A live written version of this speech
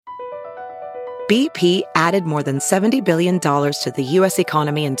BP added more than $70 billion to the U.S.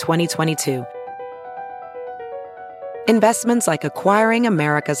 economy in 2022. Investments like acquiring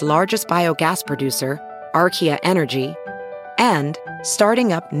America's largest biogas producer, Archaea Energy, and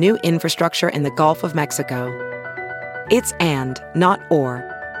starting up new infrastructure in the Gulf of Mexico. It's and, not or.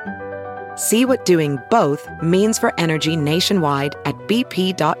 See what doing both means for energy nationwide at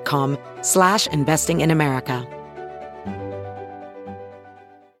bp.com/investing in America.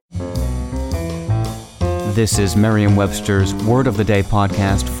 This is Merriam-Webster's Word of the Day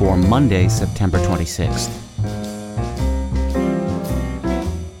podcast for Monday, September 26th.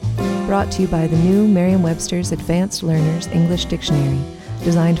 Brought to you by the new Merriam-Webster's Advanced Learners English Dictionary,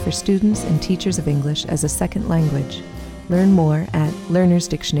 designed for students and teachers of English as a second language. Learn more at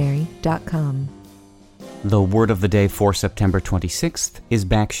learnersdictionary.com. The word of the day for September 26th is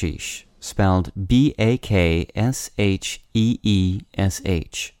baksheesh, spelled B-A-K-S-H-E-E-S-H.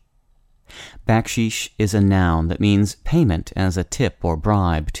 Baksheesh is a noun that means payment as a tip or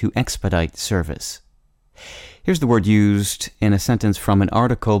bribe to expedite service. Here's the word used in a sentence from an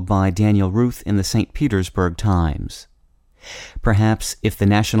article by Daniel Ruth in the St. Petersburg Times. Perhaps if the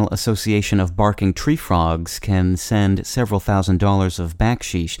National Association of Barking Treefrogs can send several $1,000s of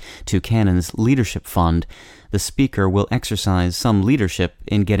baksheesh to Cannon's leadership fund, the speaker will exercise some leadership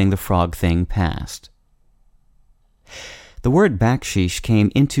in getting the frog thing passed. The word baksheesh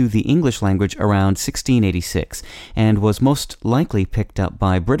came into the English language around 1686 and was most likely picked up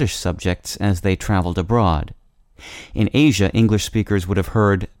by British subjects as they traveled abroad. In Asia, English speakers would have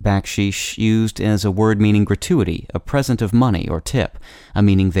heard baksheesh used as a word meaning gratuity, a present of money or tip, a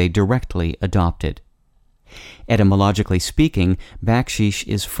meaning they directly adopted. Etymologically speaking, baksheesh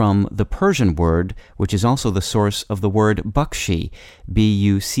is from the Persian word, which is also the source of the word Buckshee,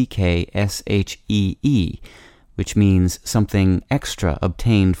 B-U-C-K-S-H-E-E, which means something extra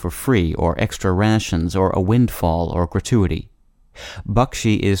obtained for free, or extra rations, or a windfall or gratuity.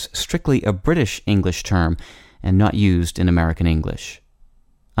 Buckshee is strictly a British English term, and not used in American English.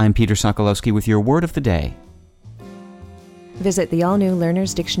 I'm Peter Sokolowski with your Word of the Day. Visit the all-new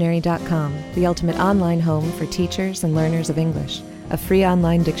learnersdictionary.com, the ultimate online home for teachers and learners of English. A free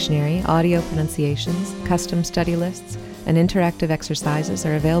online dictionary, audio pronunciations, custom study lists, and interactive exercises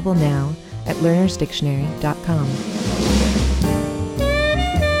are available now at learnersdictionary.com.